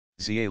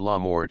Zia la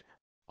Mort,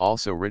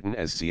 also written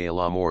as Zia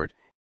la Mort,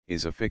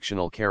 is a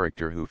fictional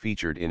character who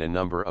featured in a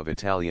number of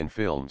Italian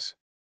films.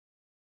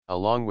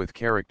 Along with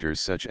characters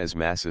such as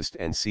Massist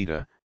and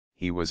Sita,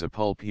 he was a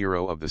pulp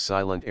hero of the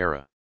silent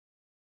era.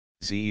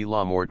 Zia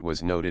la Mort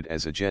was noted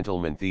as a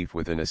gentleman thief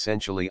with an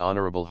essentially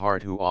honorable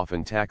heart who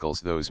often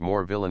tackles those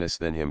more villainous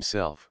than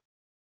himself.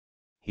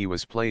 He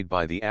was played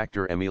by the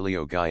actor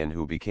Emilio Guion,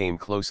 who became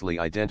closely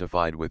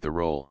identified with the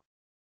role.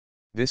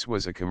 This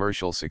was a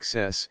commercial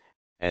success,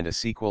 and a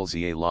sequel,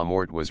 Zia la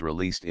Mort, was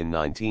released in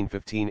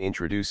 1915,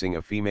 introducing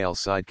a female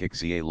sidekick,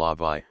 Zia la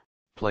Vi,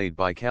 played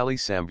by Callie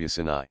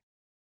Sambucini.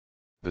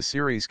 The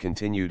series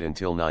continued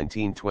until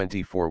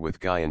 1924 with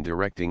Guion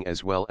directing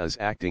as well as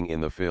acting in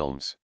the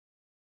films.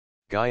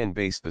 Guion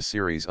based the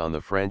series on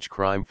the French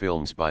crime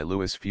films by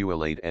Louis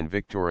Feuillade and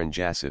Victorin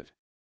Jasset.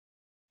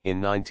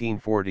 In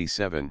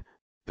 1947,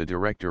 the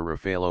director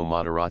Raffaello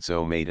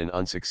Matarazzo made an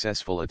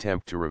unsuccessful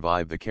attempt to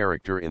revive the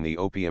character in The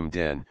Opium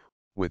Den,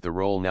 with the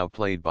role now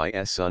played by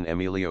S. son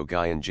Emilio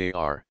Guion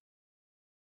Jr.